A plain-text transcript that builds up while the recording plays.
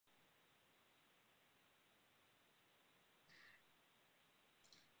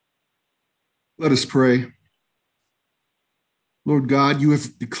Let us pray. Lord God, you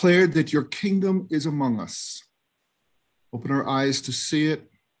have declared that your kingdom is among us. Open our eyes to see it,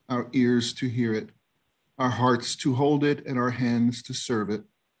 our ears to hear it, our hearts to hold it, and our hands to serve it.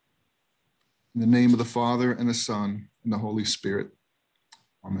 In the name of the Father, and the Son, and the Holy Spirit.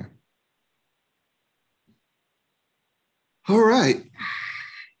 Amen. All right.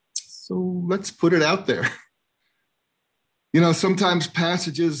 So let's put it out there. You know, sometimes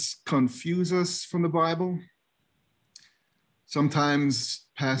passages confuse us from the Bible. Sometimes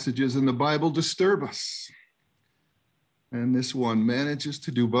passages in the Bible disturb us. And this one manages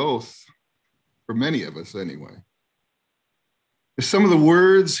to do both, for many of us anyway. Some of the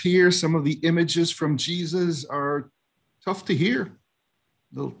words here, some of the images from Jesus are tough to hear, a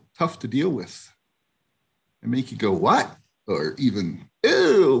little tough to deal with, and make you go, what? Or even,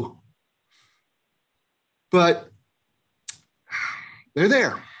 ew. But they're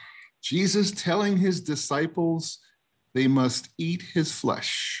there. Jesus telling his disciples they must eat his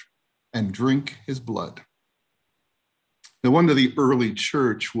flesh and drink his blood. No wonder the early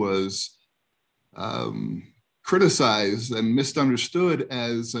church was criticized and misunderstood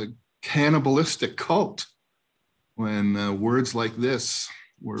as a cannibalistic cult when words like this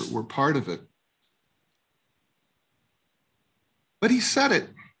were part of it. But he said it,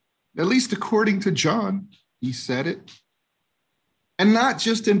 at least according to John, he said it. And not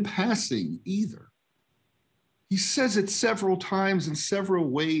just in passing either. He says it several times in several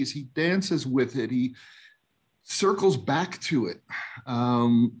ways. He dances with it. He circles back to it.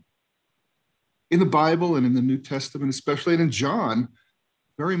 In the Bible and in the New Testament, especially, and in John,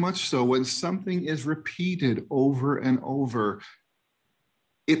 very much so, when something is repeated over and over,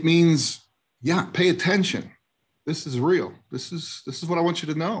 it means, yeah, pay attention. This is real. This is what I want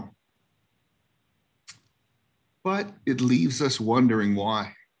you to know. But it leaves us wondering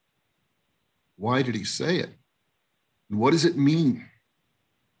why. Why did he say it? And what does it mean?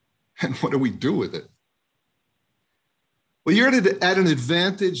 And what do we do with it? Well, you're at an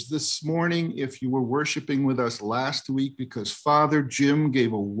advantage this morning if you were worshiping with us last week, because Father Jim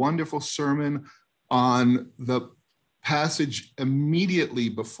gave a wonderful sermon on the passage immediately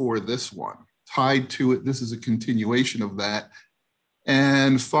before this one, tied to it. This is a continuation of that.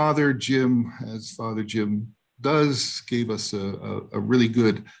 And Father Jim, as Father Jim does, gave us a really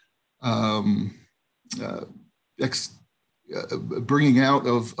good bringing out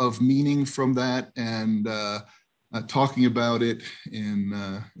of meaning from that, and talking about it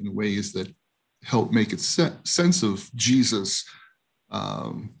in ways that help make it sense of Jesus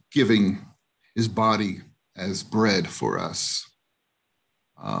giving his body as bread for us.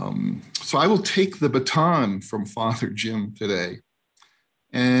 So I will take the baton from Father Jim today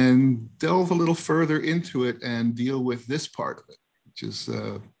and delve a little further into it and deal with this part of it,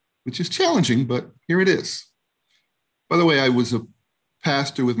 which is challenging, but here it is. By the way, I was a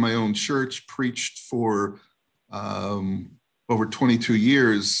pastor with my own church, preached for over 22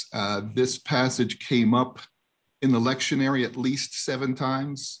 years. This passage came up in the lectionary at least 7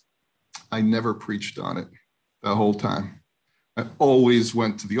 times. I never preached on it the whole time. I always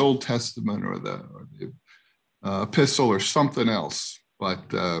went to the Old Testament or the epistle or something else.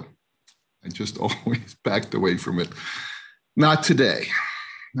 But I just always backed away from it. Not today,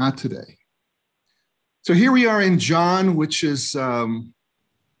 not today. So here we are in John, which is the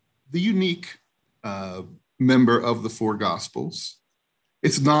unique member of the 4 Gospels.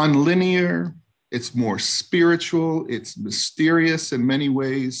 It's nonlinear, it's more spiritual, it's mysterious in many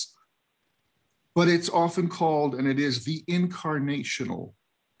ways, but it's often called, and it is the incarnational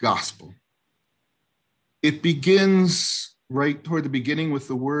gospel. It begins right toward the beginning with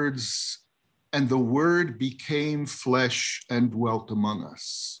the words, "And the Word became flesh and dwelt among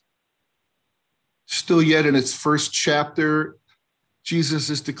us." Still yet in its first chapter, Jesus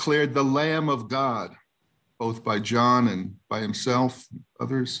is declared the Lamb of God, both by John and by himself and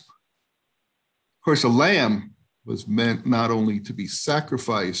others. Of course, a lamb was meant not only to be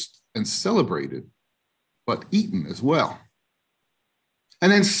sacrificed and celebrated, but eaten as well.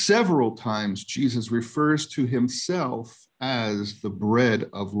 And then several times, Jesus refers to himself as the bread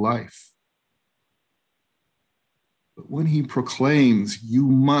of life. But when he proclaims, "You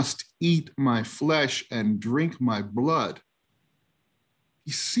must eat my flesh and drink my blood,"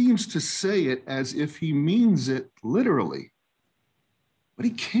 he seems to say it as if he means it literally. But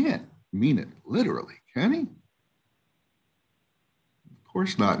he can't mean it literally, can he? Of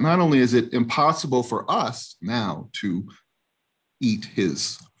course not. Not only is it impossible for us now to eat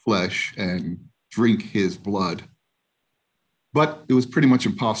his flesh and drink his blood, but it was pretty much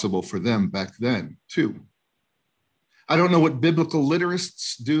impossible for them back then too. I don't know what biblical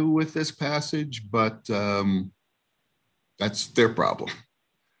literasts do with this passage, but that's their problem.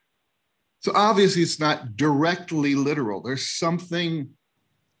 So obviously it's not directly literal. There's something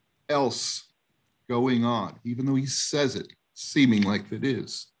else going on, even though he says it, seeming like it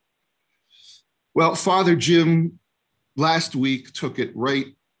is. Well, Father Jim last week took it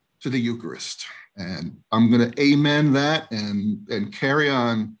right to the Eucharist, and I'm going to amen that and carry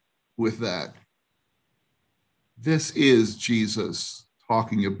on with that. This is Jesus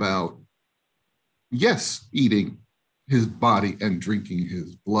talking about, yes, eating his body and drinking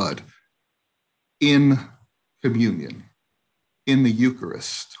his blood in communion, in the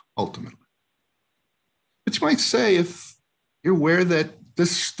Eucharist, ultimately. But you might say, if you're aware that the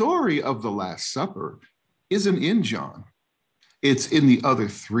story of the Last Supper isn't in John, it's in the other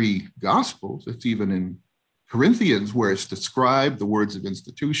three Gospels. It's even in Corinthians, where it's described, the words of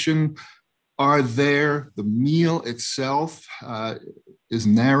institution are there, the meal itself is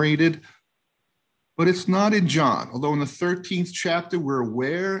narrated, but it's not in John. Although in the 13th chapter, we're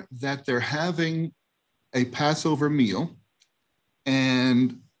aware that they're having a Passover meal,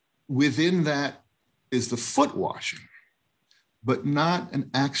 and within that is the foot washing, but not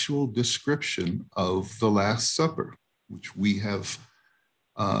an actual description of the Last Supper, which we have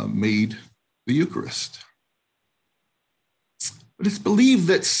made the Eucharist. But it's believed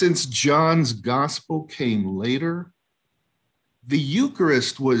that since John's gospel came later, the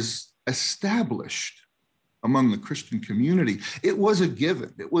Eucharist was established among the Christian community. It was a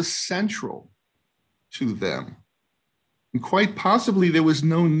given. It was central to them. And quite possibly there was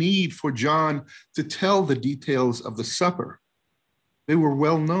no need for John to tell the details of the supper. They were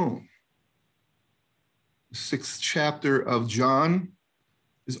well known. The 6th chapter of John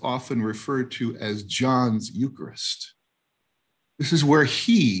is often referred to as John's Eucharist. This is where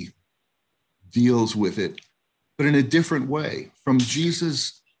he deals with it, but in a different way, from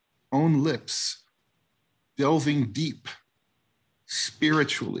Jesus' own lips, delving deep,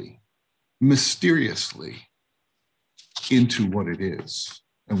 spiritually, mysteriously, into what it is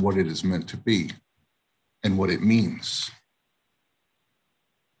and what it is meant to be and what it means.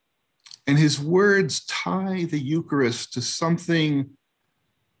 And his words tie the Eucharist to something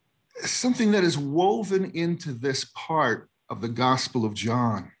that is woven into this part of the Gospel of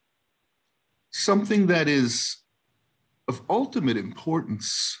John, something that is of ultimate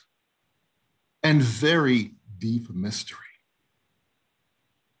importance and very deep mystery.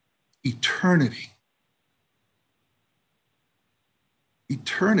 Eternity.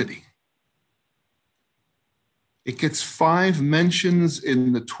 Eternity. It gets 5 mentions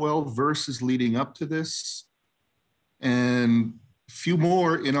in the 12 verses leading up to this, and a few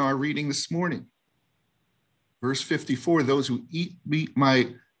more in our reading this morning. Verse 54, those who eat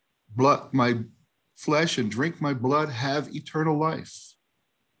my blood, my flesh, and drink my blood have eternal life.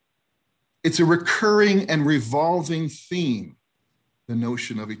 It's a recurring and revolving theme, the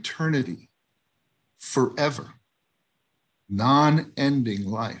notion of eternity, forever, non-ending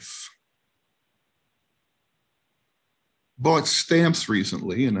life. Bought stamps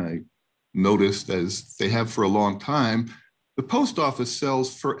recently, and I noticed, as they have for a long time, the post office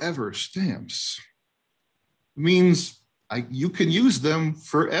sells forever stamps. It means you can use them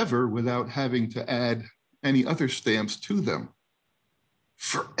forever without having to add any other stamps to them.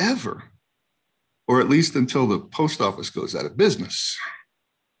 Forever, or at least until the post office goes out of business.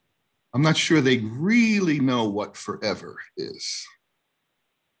 I'm not sure they really know what forever is.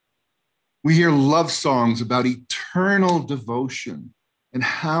 We hear love songs about eternal devotion and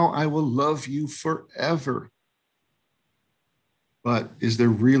how I will love you forever. But is there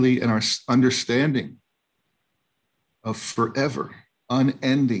really an understanding of forever,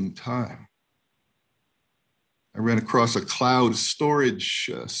 unending time? I ran across a cloud storage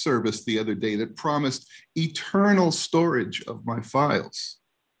service the other day that promised eternal storage of my files.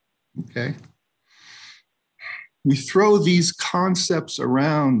 Okay. We throw these concepts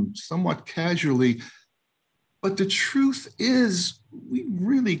around somewhat casually, but the truth is we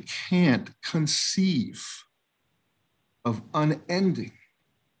really can't conceive of unending,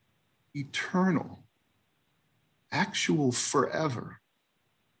 eternal, actual forever.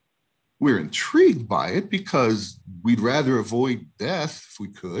 We're intrigued by it because we'd rather avoid death if we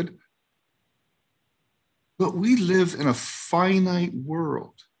could. But we live in a finite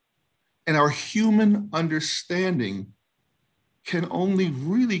world, and our human understanding can only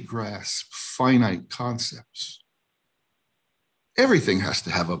really grasp finite concepts. Everything has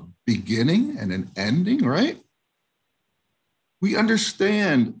to have a beginning and an ending, right? We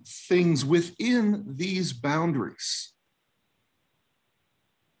understand things within these boundaries.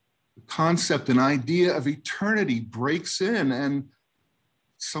 The concept, an idea of eternity breaks in and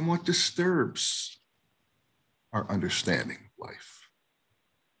somewhat disturbs our understanding of life.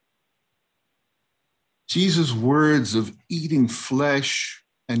 Jesus' words of eating flesh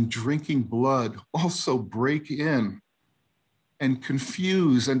and drinking blood also break in and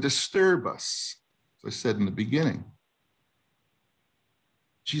confuse and disturb us, as I said in the beginning.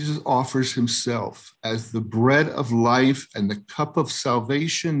 Jesus offers himself as the bread of life and the cup of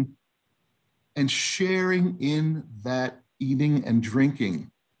salvation, and sharing in that eating and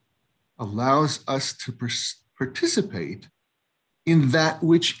drinking allows us to participate in that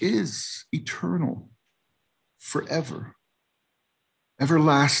which is eternal, forever,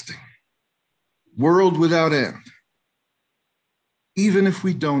 everlasting, world without end, even if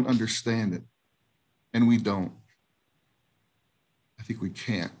we don't understand it, and we don't. I think we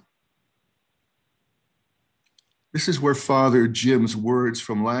can't. This is where Father Jim's words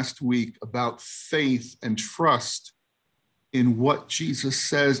from last week about faith and trust in what Jesus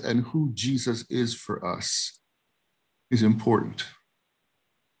says and who Jesus is for us is important.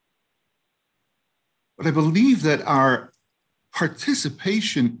 But I believe that our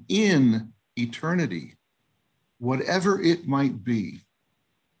participation in eternity, whatever it might be,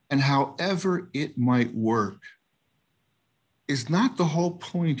 and however it might work, is not the whole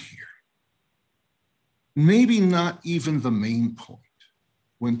point here. Maybe not even the main point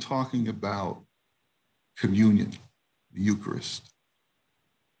when talking about communion, the Eucharist.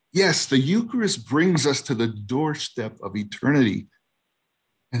 Yes, the Eucharist brings us to the doorstep of eternity,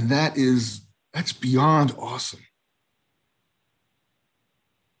 and that's beyond awesome.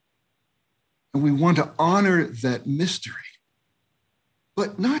 And we want to honor that mystery,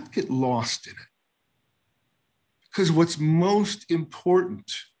 but not get lost in it. Because what's most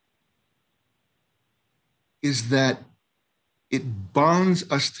important is that it bonds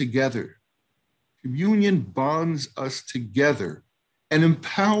us together. Communion bonds us together and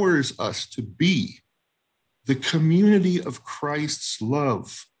empowers us to be the community of Christ's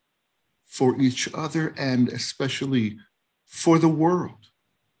love for each other and especially for the world.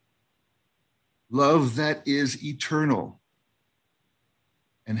 Love that is eternal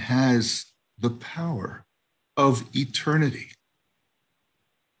and has the power of eternity.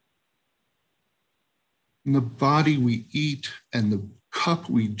 And the body we eat and the cup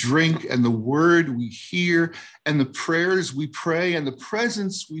we drink and the word we hear and the prayers we pray and the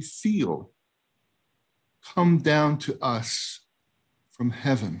presence we feel come down to us from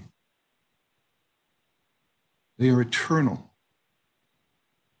heaven. They are eternal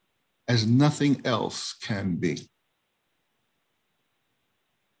as nothing else can be.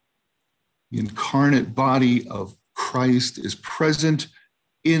 The incarnate body of Christ is present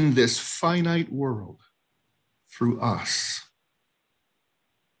in this finite world through us.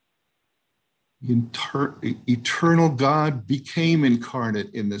 The eternal God became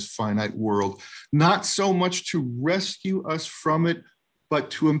incarnate in this finite world, not so much to rescue us from it, but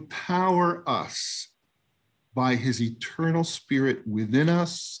to empower us by his eternal spirit within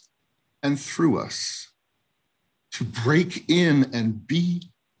us and through us, to break in and be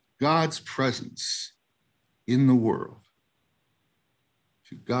God's presence in the world.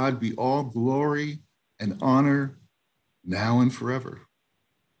 To God be all glory and honor now and forever.